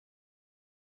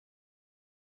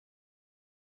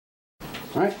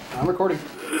Alright, I'm recording.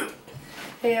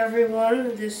 Hey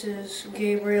everyone, this is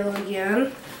Gabriel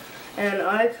again, and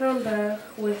I come back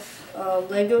with a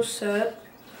Lego set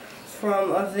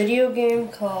from a video game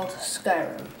called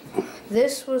Skyrim.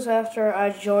 This was after I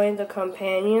joined the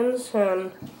Companions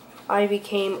and I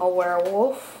became a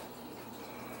werewolf.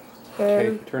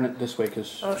 And Okay, turn it this way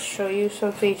because... I'll show you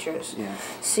some features. Yeah.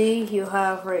 See, you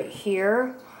have right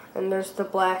here, and there's the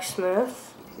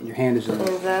blacksmith. Your hand is in there.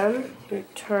 And then you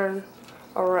turn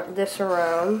this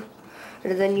around.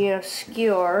 And then you have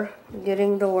Skewer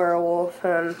getting the werewolf,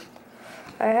 and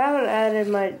I haven't added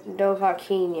my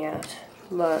Dovahkiin yet,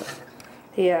 but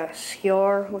yeah,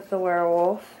 Skewer with the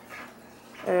werewolf,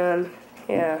 and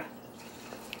yeah.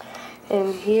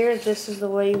 And here, this is the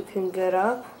way you can get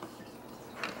up.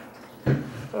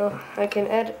 Well, I can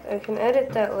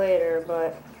edit that later,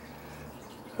 but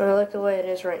I like the way it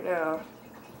is right now.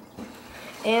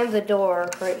 And the door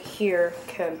right here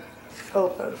can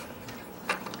open.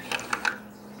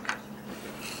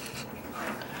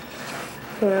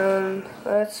 And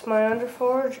that's my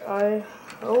Underforge. I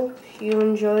hope you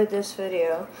enjoyed this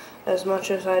video as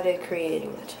much as I did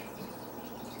creating it.